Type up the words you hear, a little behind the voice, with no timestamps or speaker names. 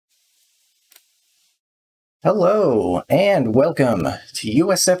Hello, and welcome to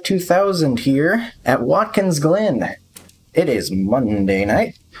USF2000 here at Watkins, Glen. It is Monday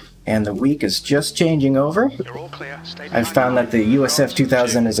night, and the week is just changing over. I've found that the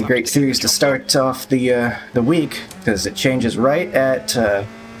USF2000 is a great series to start off the week, because it changes right at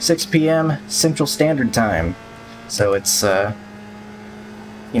 6 p.m. Central Standard Time. So it's, right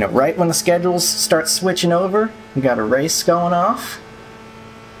when the schedules start switching over, we got a race going off.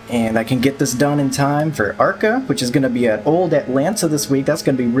 And I can get this done in time for ARCA, which is going to be at Old Atlanta this week. That's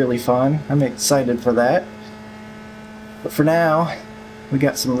going to be really fun. I'm excited for that. But for now, we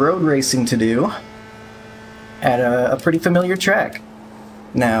got some road racing to do at a pretty familiar track.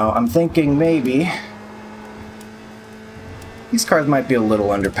 Now, I'm thinking maybe these cars might be a little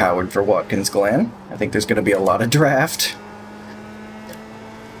underpowered for Watkins Glen. I think there's going to be a lot of draft.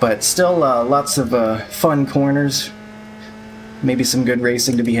 But still, lots of fun corners. Maybe some good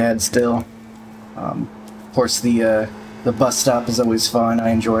racing to be had still. Of course, the bus stop is always fun.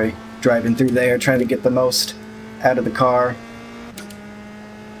 I enjoy driving through there, trying to get the most out of the car.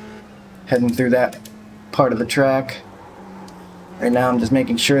 Heading through that part of the track. Right now I'm just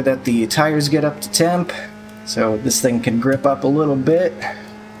making sure that the tires get up to temp, so this thing can grip up a little bit.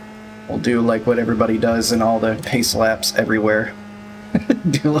 We'll do like what everybody does in all the pace laps everywhere.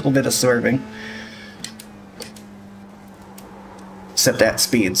 Do a little bit of swerving. Except at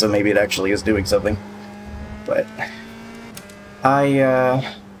speed, so maybe it actually is doing something. But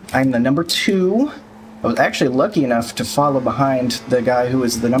I'm the number 2. I was actually lucky enough to follow behind the guy who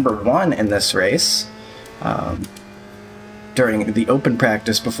was the number 1 in this race during the open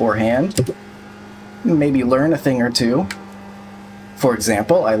practice beforehand. Maybe learn a thing or two. For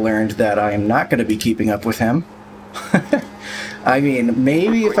example, I learned that I am not going to be keeping up with him. I mean,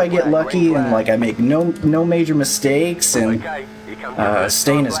 maybe if I get lucky and like I make no major mistakes and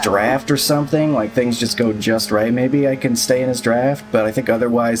stay in his draft or something, like things just go just right, maybe I can stay in his draft, but I think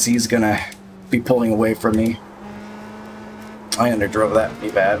otherwise he's gonna be pulling away from me. I underdrove that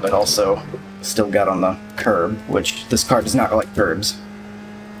pretty bad, but also still got on the curb, which this car does not like curbs.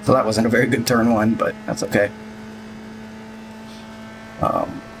 So that wasn't a very good turn 1, but that's okay.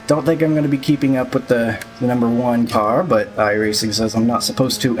 Don't think I'm going to be keeping up with the number 1 car, but iRacing says I'm not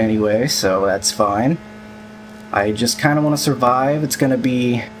supposed to anyway, so that's fine. I just kind of want to survive. It's going to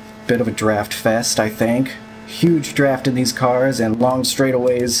be a bit of a draft fest, I think. Huge draft in these cars and long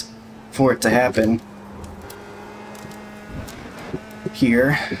straightaways for it to happen.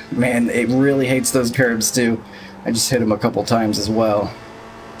 Here, man, it really hates those curbs too. I just hit him a couple times as well.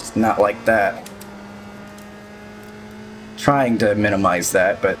 It's not like that. Trying to minimize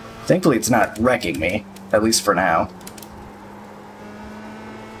that, but thankfully it's not wrecking me, at least for now.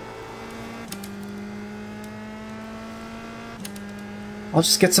 I'll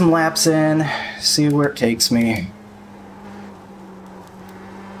just get some laps in, see where it takes me.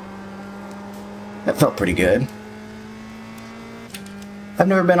 That felt pretty good. I've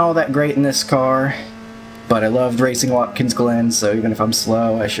never been all that great in this car, but I loved racing Watkins Glen, so even if I'm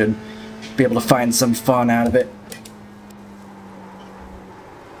slow, I should be able to find some fun out of it.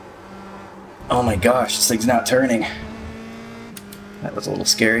 Oh my gosh, this thing's not turning. That was a little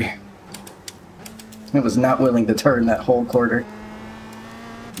scary. It was not willing to turn that whole quarter.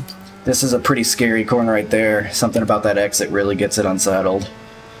 This is a pretty scary corner right there. Something about that exit really gets it unsettled.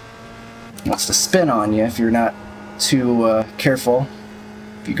 It wants to spin on you if you're not too careful.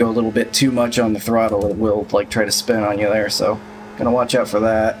 If you go a little bit too much on the throttle, it will like try to spin on you there, so gonna watch out for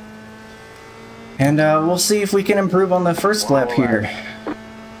that. And we'll see if we can improve on the first lap here.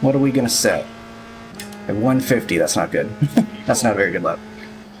 What are we gonna set? At 150, that's not good. That's not a very good lap.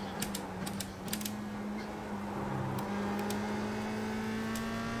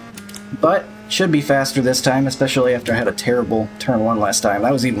 But should be faster this time, especially after I had a terrible turn 1 last time.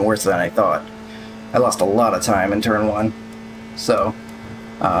 That was even worse than I thought. I lost a lot of time in turn 1. So,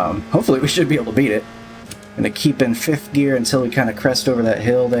 hopefully we should be able to beat it. I'm going to keep in 5th gear until we kind of crest over that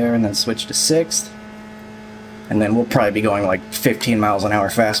hill there and then switch to 6th. And then we'll probably be going like 15 miles an hour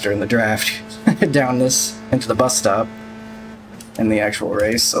faster in the draft down this into the bus stop in the actual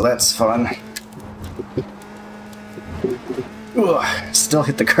race, so that's fun. Ugh, still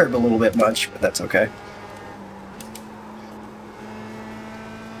hit the curb a little bit much, but that's okay.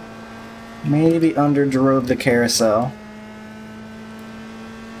 Maybe underdrove the carousel.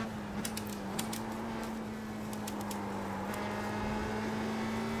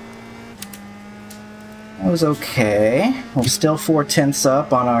 That was okay. We're still 4/10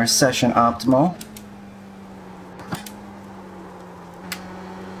 up on our session optimal.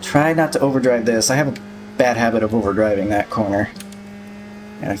 Try not to overdrive this. I have a bad habit of overdriving that corner.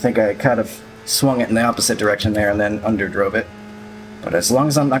 And I think I kind of swung it in the opposite direction there and then underdrove it. But as long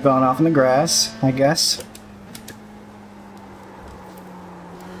as I'm not going off in the grass, I guess.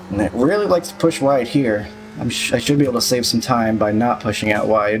 And it really likes to push wide here. I should be able to save some time by not pushing out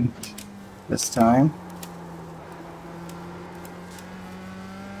wide this time.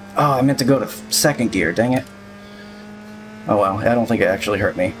 Oh, I meant to go to second gear, dang it. Oh well, I don't think it actually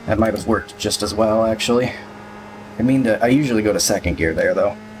hurt me. That might have worked just as well, actually. I usually go to second gear there,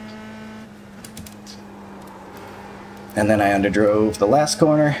 though. And then I underdrove the last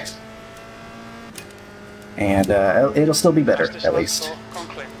corner. And it'll still be better, at least.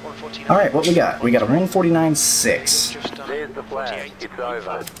 Alright, what we got? We got a 149.6. There's the flag. It's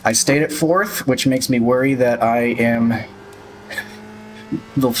over. I stayed at 4th, which makes me worry that I am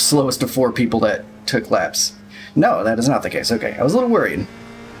the slowest of 4 people that took laps. No, that is not the case. Okay, I was a little worried.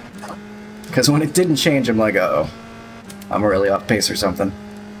 Because when it didn't change, I'm like, uh-oh. I'm really off pace or something.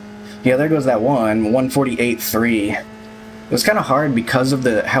 Yeah, there goes that one. 148.3. It was kind of hard because of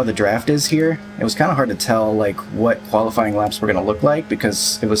how the draft is here. It was kind of hard to tell, like, what qualifying laps were going to look like,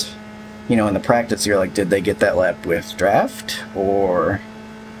 because it was, you know, in the practice, you're like, did they get that lap with draft, or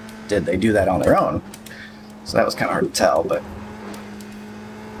did they do that on their own? So that was kind of hard to tell, but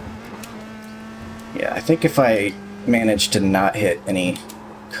yeah, I think if I manage to not hit any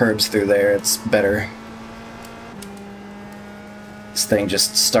curbs through there, it's better. This thing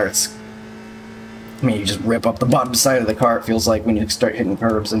just starts... I mean, you just rip up the bottom side of the car, it feels like, when you start hitting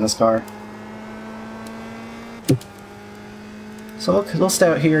curbs in this car. So we'll stay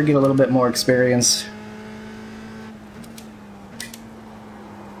out here, get a little bit more experience.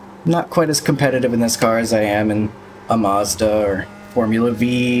 Not quite as competitive in this car as I am in a Mazda or Formula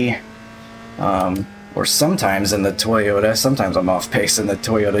V. Or sometimes in the Toyota. Sometimes I'm off pace in the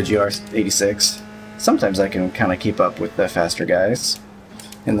Toyota GR86. Sometimes I can kind of keep up with the faster guys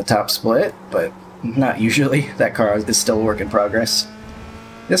in the top split, but not usually. That car is still a work in progress.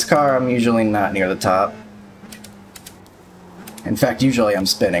 This car, I'm usually not near the top. In fact, usually I'm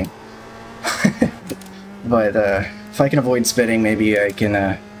spinning. But if I can avoid spinning, maybe I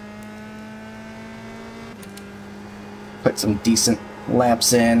can put some decent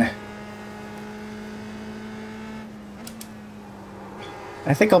laps in.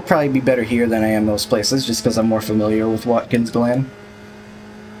 I think I'll probably be better here than I am most places, just because I'm more familiar with Watkins Glen.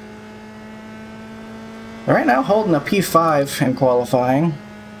 Right now, holding a P5 in qualifying.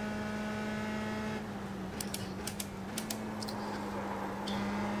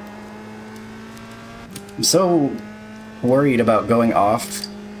 I'm so worried about going off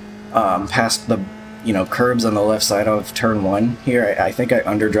past the, curbs on the left side of turn 1 here. I think I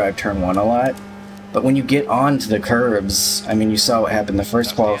underdrive turn 1 a lot. But when you get onto the curbs, I mean, you saw what happened the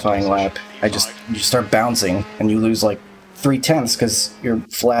first qualifying lap. You start bouncing, and you lose like 3/10 because you're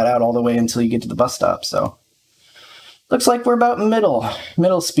flat out all the way until you get to the bus stop. So looks like we're about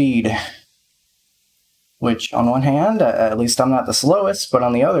middle speed. Which, on one hand, at least I'm not the slowest, but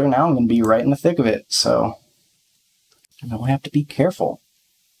on the other, now I'm going to be right in the thick of it. So I know I have to be careful.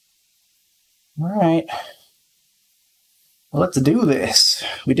 All right. Well, let's do this.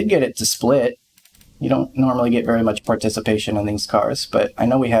 We did get it to split. You don't normally get very much participation in these cars, but I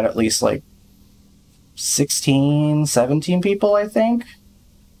know we had at least like 16, 17 people, I think.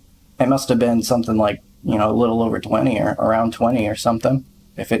 It must have been something like, a little over 20 or around 20 or something,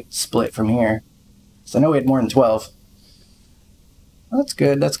 if it split from here. So I know we had more than 12. That's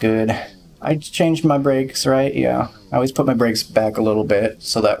good, that's good. I changed my brakes, right? Yeah. I always put my brakes back a little bit,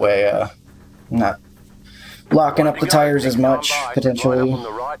 so that way I'm not locking up the tires as much, potentially. On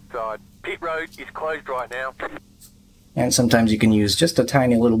the right side. Pit road is closed right now. And sometimes you can use just a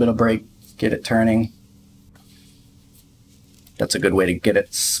tiny little bit of brake, get it turning. That's a good way to get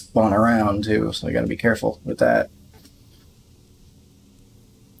it spun around too, so you gotta be careful with that.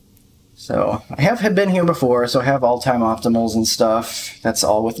 So, I have been here before, so I have all-time optimals and stuff. That's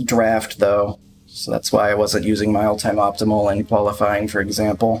all with draft though, so that's why I wasn't using my all-time optimal in qualifying, for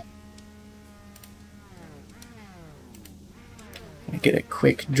example. Get a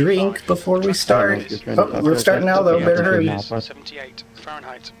quick drink before we start. Oh, we're starting now though, better hurry. 78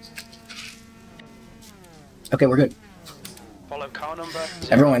 Fahrenheit. Okay, we're good. Follow car number.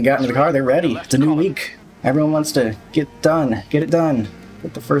 Everyone got into the car, they're ready. It's a new week. Everyone wants to get it done. Get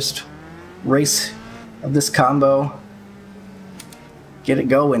the first race of this combo. Get it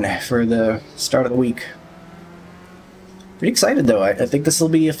going for the start of the week. Pretty excited though. I think this will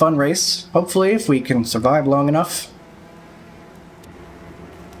be a fun race. Hopefully, if we can survive long enough.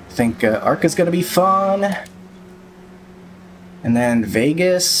 I think ARCA's going to be fun. And then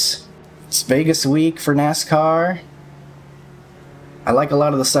Vegas. It's Vegas week for NASCAR. I like a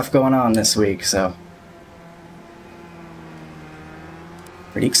lot of the stuff going on this week, so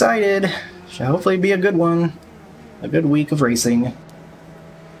pretty excited. Should hopefully be a good one. A good week of racing.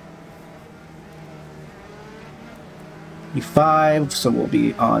 E5, so we'll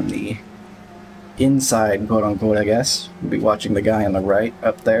be on the inside, quote unquote, I guess. We'll be watching the guy on the right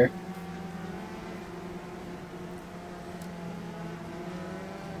up there.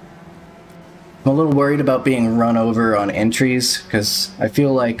 I'm a little worried about being run over on entries, because I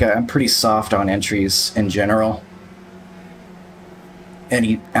feel like I'm pretty soft on entries in general.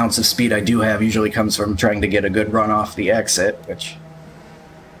 Any ounce of speed I do have usually comes from trying to get a good run off the exit, which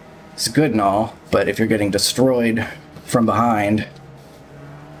is good and all, but if you're getting destroyed from behind,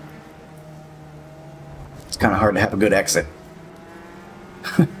 it's kind of hard to have a good exit.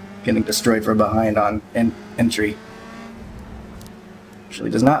 Getting destroyed from behind on entry usually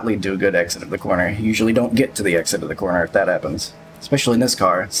does not lead to a good exit of the corner. You usually don't get to the exit of the corner if that happens. Especially in this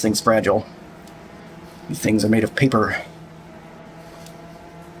car. This thing's fragile. These things are made of paper.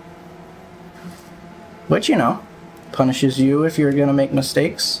 Which, you know, punishes you if you're gonna make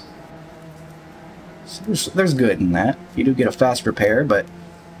mistakes. So there's good in that. You do get a fast repair, but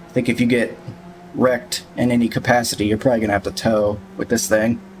I think if you get wrecked in any capacity, you're probably gonna have to tow with this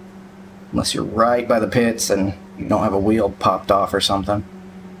thing. Unless you're right by the pits and you don't have a wheel popped off or something.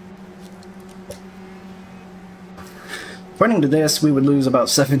 According to this, we would lose about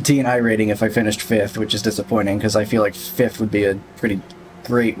 17 iRating if I finished 5th, which is disappointing because I feel like 5th would be a pretty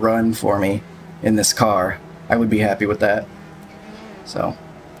great run for me in this car. I would be happy with that. So,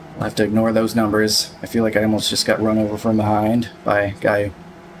 I'll have to ignore those numbers. I feel like I almost just got run over from behind by a guy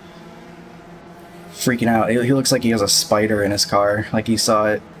freaking out. He looks like he has a spider in his car, like he saw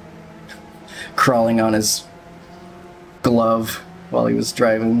it crawling on his glove while he was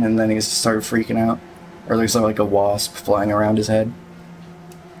driving, and then he started freaking out. Or there's like a wasp flying around his head.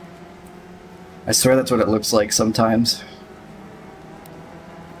 I swear that's what it looks like sometimes.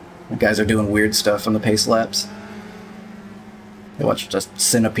 The guys are doing weird stuff on the pace laps. They watch just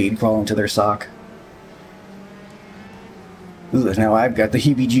centipede crawl into their sock. Ooh, now I've got the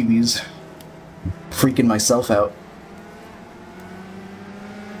heebie-jeebies. Freaking myself out.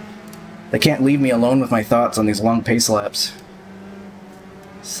 They can't leave me alone with my thoughts on these long pace laps.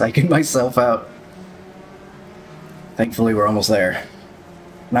 Psyching myself out. Thankfully, we're almost there.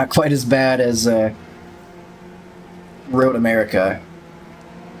 Not quite as bad as Road America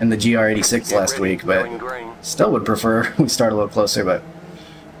and the GR86 last week, but still would prefer we start a little closer, but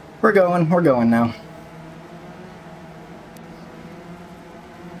we're going now.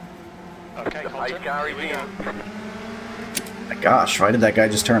 Okay, My gosh, why did that guy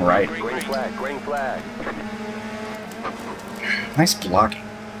just turn right? Green flag, green flag. Nice blocking.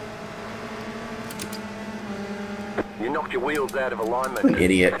 You knocked your wheels out of alignment. What an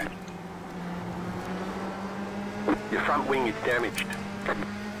idiot. Your front wing is damaged.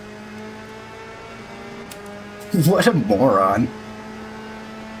 What a moron.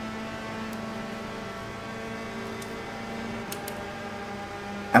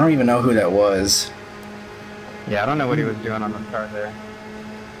 I don't even know who that was. Yeah, I don't know what he was doing on the car there.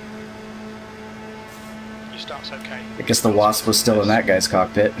 Your start's okay. I guess the wasp was still in that guy's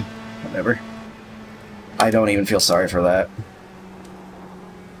cockpit. Whatever. I don't even feel sorry for that.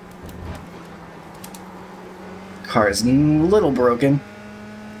 Car is a little broken.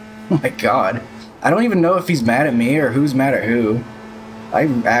 Oh my god. I don't even know if he's mad at me or who's mad at who. I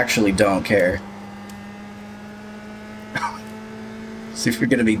actually don't care. So if you're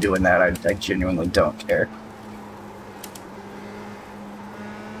gonna be doing that, I genuinely don't care.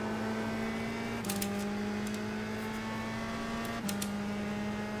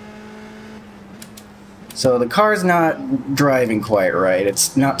 So the car's not driving quite right.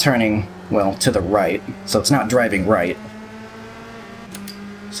 It's not turning, well, to the right. So it's not driving right.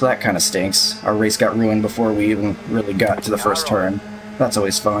 So that kind of stinks. Our race got ruined before we even really got to the first turn. That's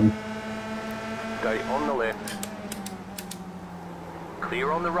always fun. Stay on the left. Clear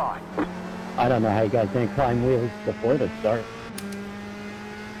on the right. I don't know how you guys didn't climb wheels before the start.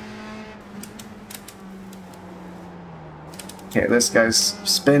 Okay, this guy's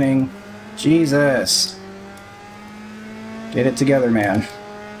spinning. Jesus. Get it together, man.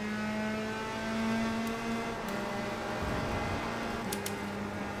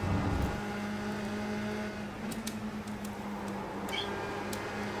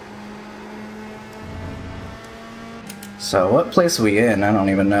 So, what place are we in? I don't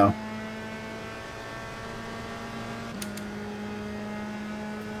even know.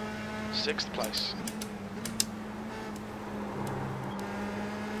 Sixth place.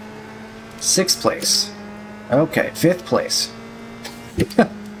 6th place. Okay, 5th place.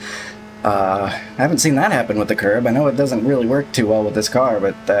 I haven't seen that happen with the curb. I know it doesn't really work too well with this car,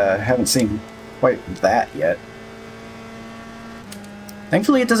 but I haven't seen quite that yet.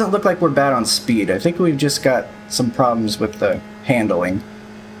 Thankfully, it doesn't look like we're bad on speed. I think we've just got some problems with the handling.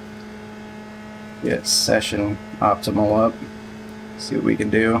 Get session optimal up. See what we can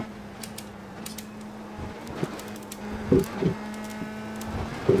do.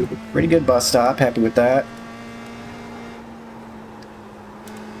 Pretty good bus stop. Happy with that.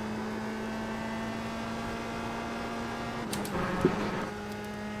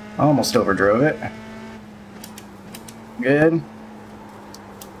 Almost overdrove it. Good.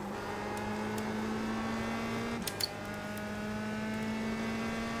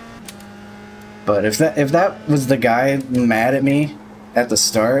 But if that was the guy mad at me at the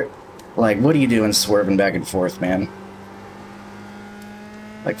start, like, what are you doing swerving back and forth, man?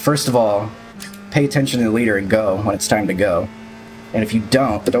 Like, first of all, pay attention to the leader and go when it's time to go. And if you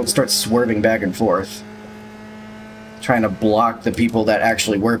don't start swerving back and forth, trying to block the people that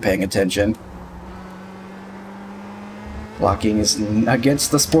actually were paying attention. Blocking is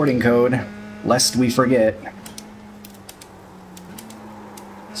against the sporting code, lest we forget.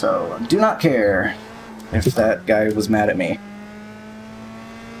 So, do not care if that guy was mad at me.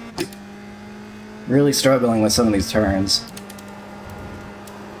 Really struggling with some of these turns.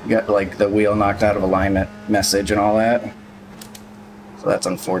 You got, like, the wheel knocked out of alignment message and all that. So that's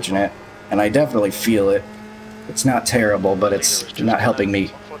unfortunate. And I definitely feel it. It's not terrible, but it's not helping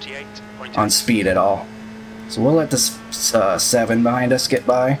me on speed at all. So we'll let this 7 behind us get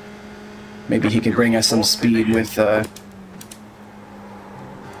by. Maybe he could bring us some speed with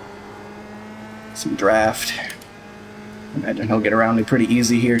some draft. Imagine he'll get around me pretty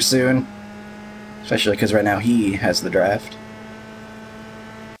easy here soon. Especially because right now he has the draft.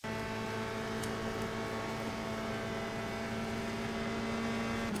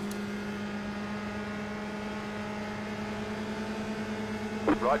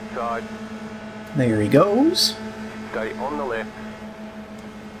 Right side. There he goes. Stay on the left.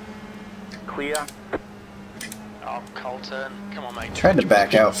 Clear. Oh, cold turn. Come on, mate. Tried to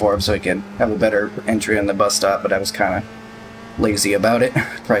back out for him so he could have a better entry on the bus stop, but I was kind of lazy about it.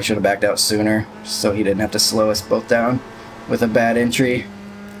 Probably should have backed out sooner so he didn't have to slow us both down with a bad entry.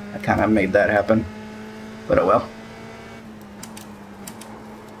 I kind of made that happen, but oh well.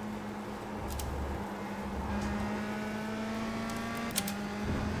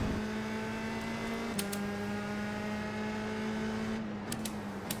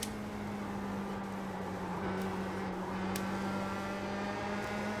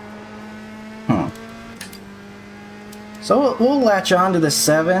 So we'll latch on to the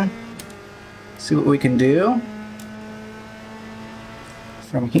 7, see what we can do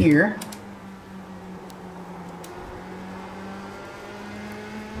from here.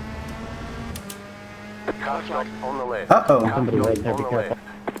 Car stop on the left. Uh-oh. Car Somebody stop right there, on be the careful.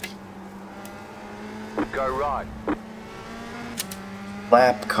 left. Go right.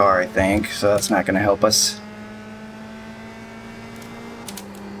 Lap car, I think, so that's not going to help us.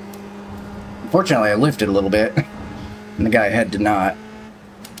 Unfortunately, I lifted a little bit, and the guy ahead did not.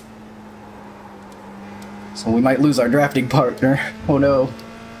 So we might lose our drafting partner. Oh no.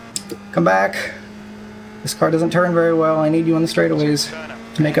 Come back. This car doesn't turn very well. I need you on the straightaways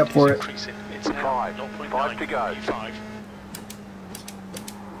to make up for it. It's now 5 to go. 5.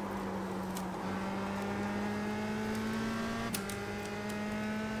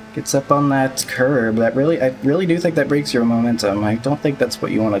 Gets up on that curb. I really do think that breaks your momentum. I don't think that's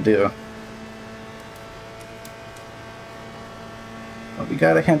what you want to do. But we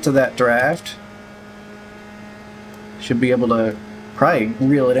got a hint of that draft. Should be able to probably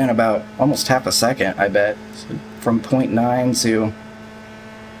reel it in about almost half a second, I bet. So from 0.9 to...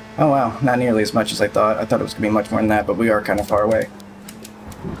 Oh wow, not nearly as much as I thought. I thought it was going to be much more than that, but we are kind of far away.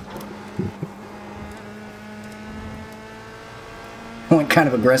 Went kind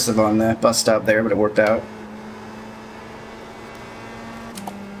of aggressive on the bus stop there, but it worked out.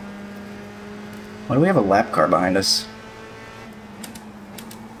 Why do we have a lap car behind us?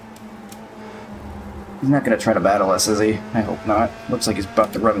 He's not going to try to battle us, is he? I hope not. Looks like he's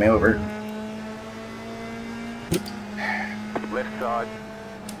about to run me over. Left side.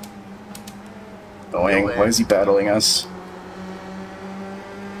 Annoying. Why is he battling us?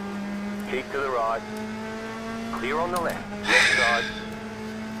 Keep to the right. Clear on the left. Left side.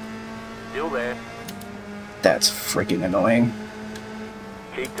 Still there. That's freaking annoying.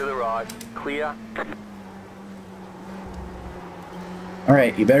 Keep to the right. Clear.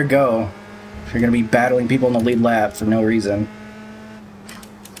 Alright, you better go. If you're going to be battling people in the lead lap for no reason.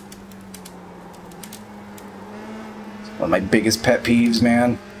 One of my biggest pet peeves,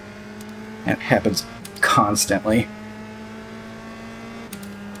 man. And it happens constantly.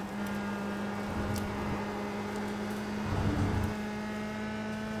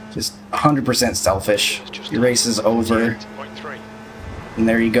 Just 100% selfish. Your race is over. And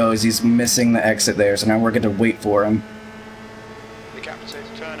there he goes. He's missing the exit there, so now we're going to wait for him. The gap to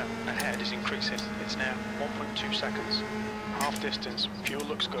Turner ahead is increasing. It's now 1.2 seconds. Half distance. Fuel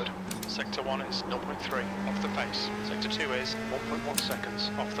looks good. Sector 1 is 0.3 off the pace. Sector 2 is 1.1 seconds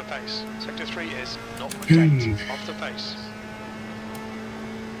off the pace. Sector 3 is 0.8 off the pace.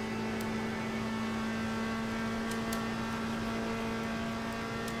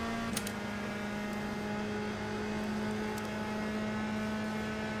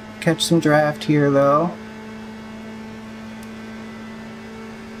 Catch some draft here, though.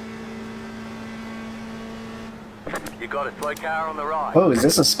 You got a slow car on the right. Oh, is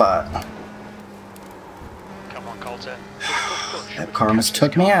this a spot? Come on, Colton. That car almost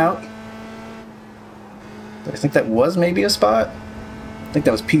took me out. But I think that was maybe a spot. I think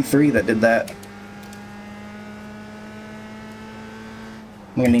that was P3 that did that.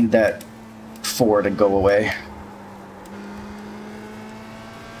 I'm gonna need that 4 to go away.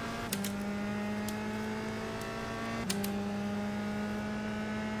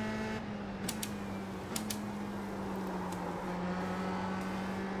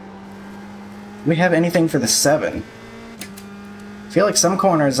 Do we have anything for the 7? I feel like some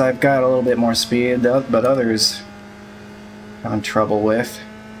corners I've got a little bit more speed, but others I'm in trouble with,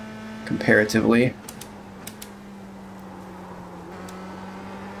 comparatively.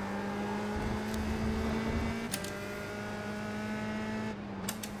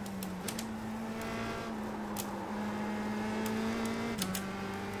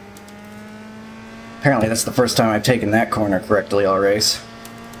 Apparently that's the first time I've taken that corner correctly all race.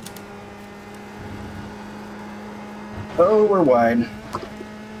 Oh, we're wide.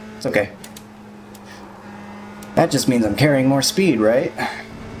 It's okay. That just means I'm carrying more speed, right?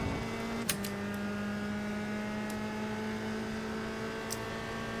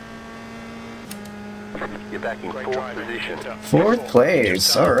 You're back in fourth position. Fourth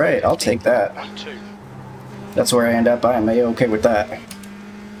place. Alright, I'll take that. That's where I end up. I am okay with that.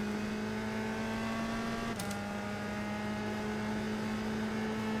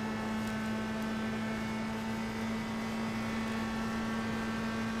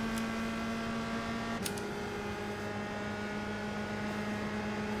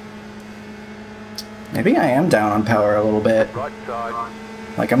 Maybe I am down on power a little bit. Right side.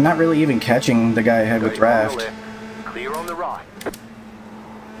 Like, I'm not really even catching the guy ahead with draft. Clear on the right.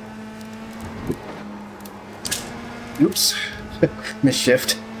 Oops.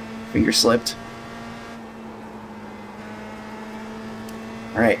 Misshift. Finger slipped.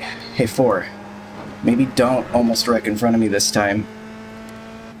 Alright. Hey, 4. Maybe don't almost wreck in front of me this time.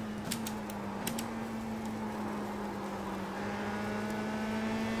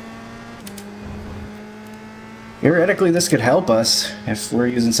 Theoretically, this could help us if we're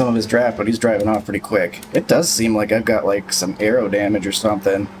using some of his draft, but he's driving off pretty quick. It does seem like I've got, like, some aero damage or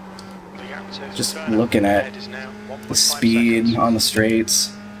something. Just looking at the speed on the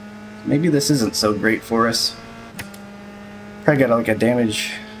straights. Maybe this isn't so great for us. Probably got, like, a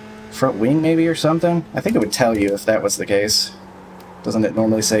damaged front wing, maybe, or something. I think it would tell you if that was the case. Doesn't it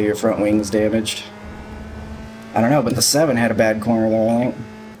normally say your front wing's damaged? I don't know, but the 7 had a bad corner there, I think.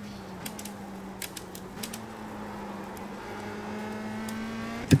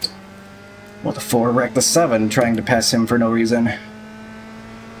 Well, the 4 wrecked the 7, trying to pass him for no reason.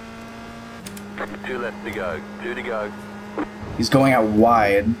 2 left to go. 2 to go. He's going out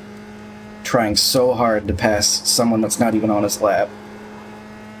wide, trying so hard to pass someone that's not even on his lap.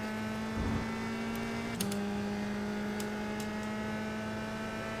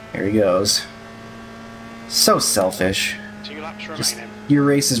 There he goes. So selfish. 2 laps Just, remaining. your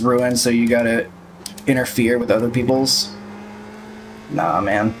race is ruined, so you gotta interfere with other people's. Nah,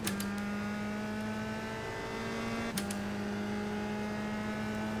 man.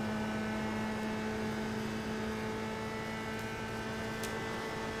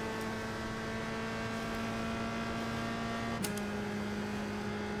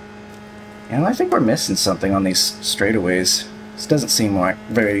 And I think we're missing something on these straightaways. This doesn't seem like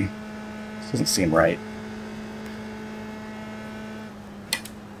doesn't seem right.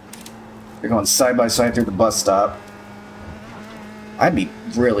 They're going side by side through the bus stop. I'd be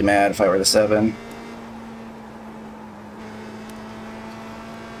really mad if I were the 7.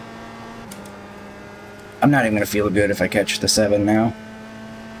 I'm not even gonna feel good if I catch the 7 now.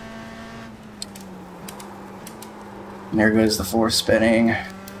 And there goes the 4 spinning.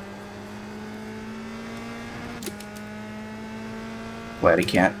 glad he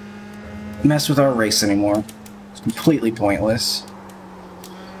can't mess with our race anymore. It's completely pointless.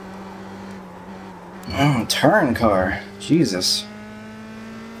 Turn car. Jesus.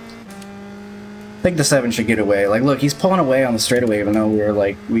 I think the 7 should get away. Like, look, he's pulling away on the straightaway even though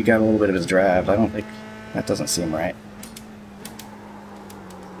we got a little bit of his drive. I don't think... That doesn't seem right.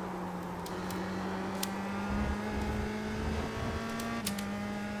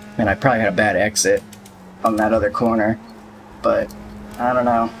 And I probably had a bad exit on that other corner, but I don't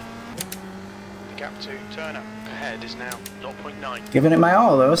know. The gap to Turner ahead is now 0.9. Giving it my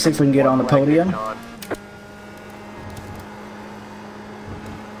all though, see if we can get on the podium.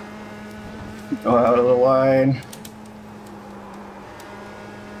 Go out a little wide.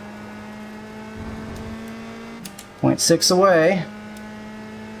 .6 away.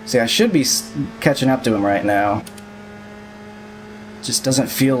 See, I should be catching up to him right now. Just doesn't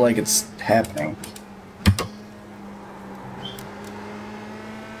feel like it's happening.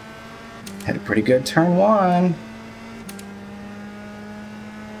 Had a pretty good turn 1.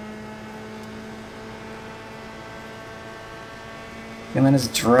 And then his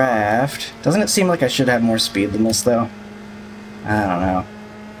draft. Doesn't it seem like I should have more speed than this, though? I don't know.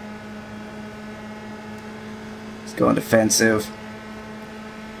 He's going defensive.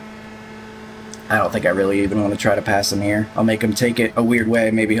 I don't think I really even want to try to pass him here. I'll make him take it a weird way.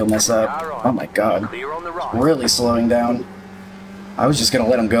 Maybe he'll mess up. Oh my god. Really slowing down. I was just going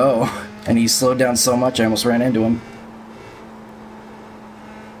to let him go. And he slowed down so much I almost ran into him.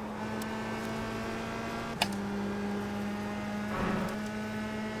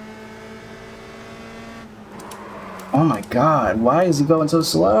 Oh my god, why is he going so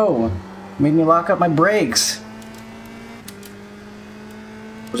slow? Made me lock up my brakes.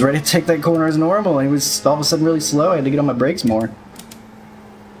 I was ready to take that corner as normal, and he was all of a sudden really slow. I had to get on my brakes more.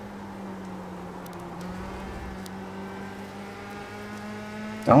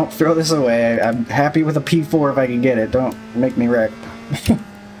 Don't throw this away. I'm happy with a P4 if I can get it. Don't make me wreck.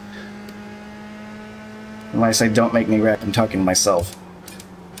 When I say don't make me wreck, I'm talking to myself.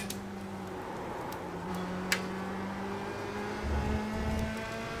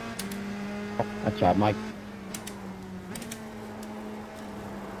 Good job, Mike.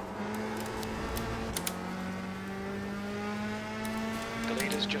 The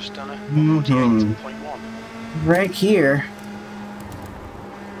leader's just done a 48.1. Right here.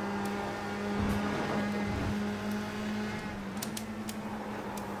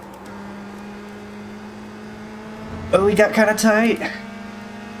 Oh, he got kind of tight.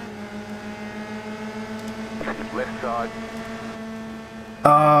 Left side.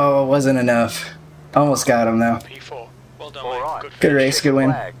 Oh, it wasn't enough. Almost got him though. P4. Well done, All mate. right. Good Good finish. race, good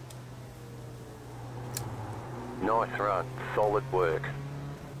win. Flag. Nice run. Solid work.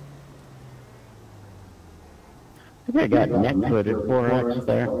 I think I got neck footed 4X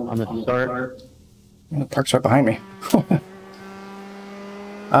there on the start. The park's right behind me.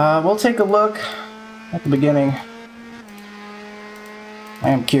 We'll take a look at the beginning. I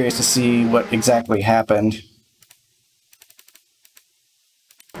am curious to see what exactly happened.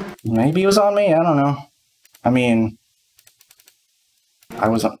 Maybe it was on me, I don't know. I mean, I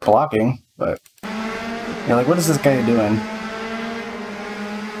wasn't blocking, but... Yeah, like, what is this guy doing?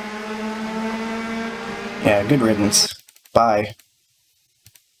 Yeah, good riddance. Bye.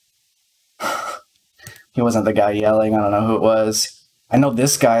 He wasn't the guy yelling, I don't know who it was. I know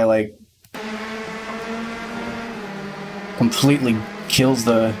this guy, like... completely kills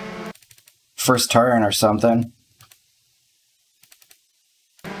the first turn or something.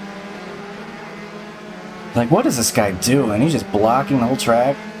 Like, what is this guy doing? He's just blocking the whole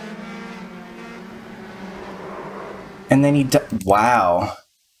track. And then wow.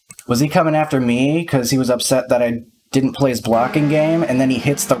 Was he coming after me because he was upset that I didn't play his blocking game and then he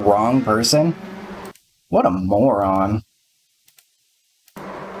hits the wrong person? What a moron.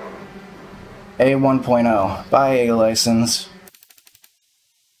 A1.0. Bye, A license.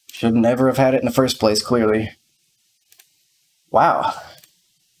 Should never have had it in the first place, clearly. Wow.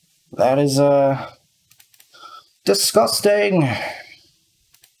 That is, disgusting.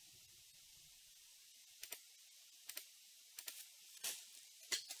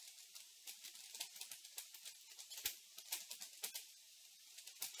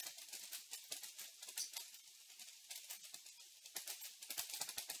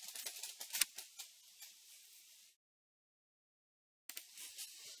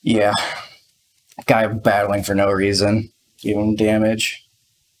 Yeah. Guy battling for no reason. Give him damage.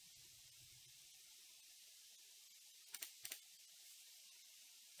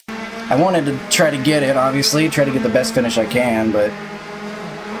 I wanted to try to get it, obviously. Try to get the best finish I can, but...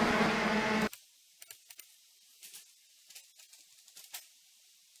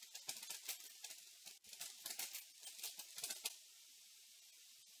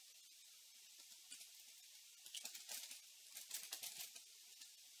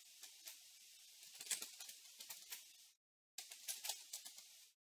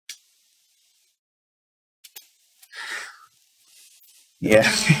 Yeah,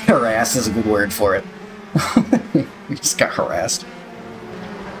 harassed is a good word for it. We just got harassed.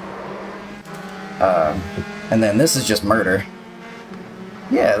 And then this is just murder.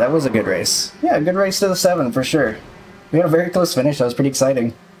 Yeah, that was a good race. Yeah, a good race to the 7 for sure. We had a very close finish. That was pretty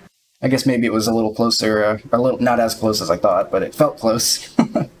exciting. I guess maybe it was a little closer, a little not as close as I thought, but it felt close.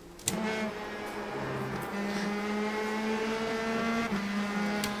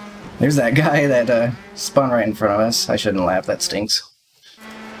 There's that guy that spun right in front of us. I shouldn't laugh, that stinks.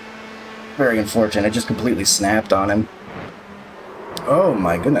 Very unfortunate, it just completely snapped on him. Oh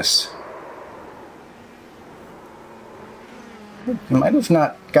my goodness. He might have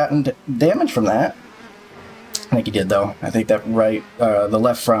not gotten damage from that. I think he did though. I think that the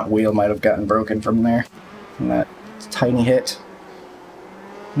left front wheel might have gotten broken from there. From that tiny hit.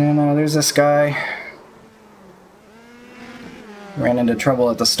 No, there's this guy. Ran into trouble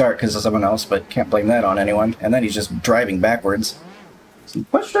at the start because of someone else, but can't blame that on anyone. And then he's just driving backwards. Some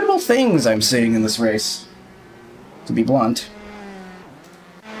questionable things I'm seeing in this race, to be blunt.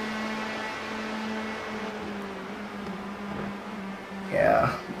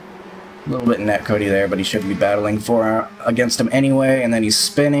 Yeah, a little bit netcody there, but he should be battling against him anyway, and then he's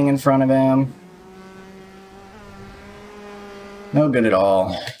spinning in front of him. No good at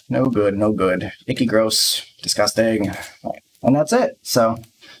all. No good, no good. Icky, gross, disgusting. And that's it. So,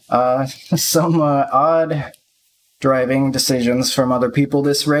 some odd driving decisions from other people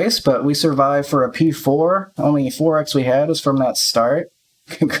this race, but we survived for a P4. Only 4x we had was from that start.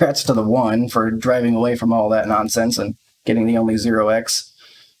 Congrats to the 1 for driving away from all that nonsense and getting the only 0x.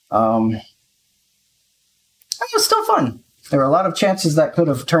 It was still fun. There were a lot of chances that could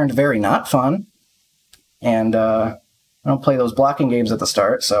have turned very not fun. And I don't play those blocking games at the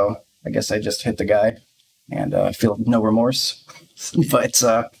start, so I guess I just hit the guy and feel no remorse. But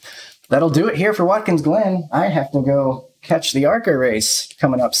that'll do it here for Watkins Glen. I have to go catch the ARCA race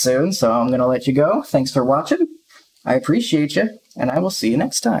coming up soon, so I'm going to let you go. Thanks for watching. I appreciate you, and I will see you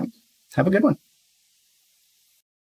next time. Have a good one.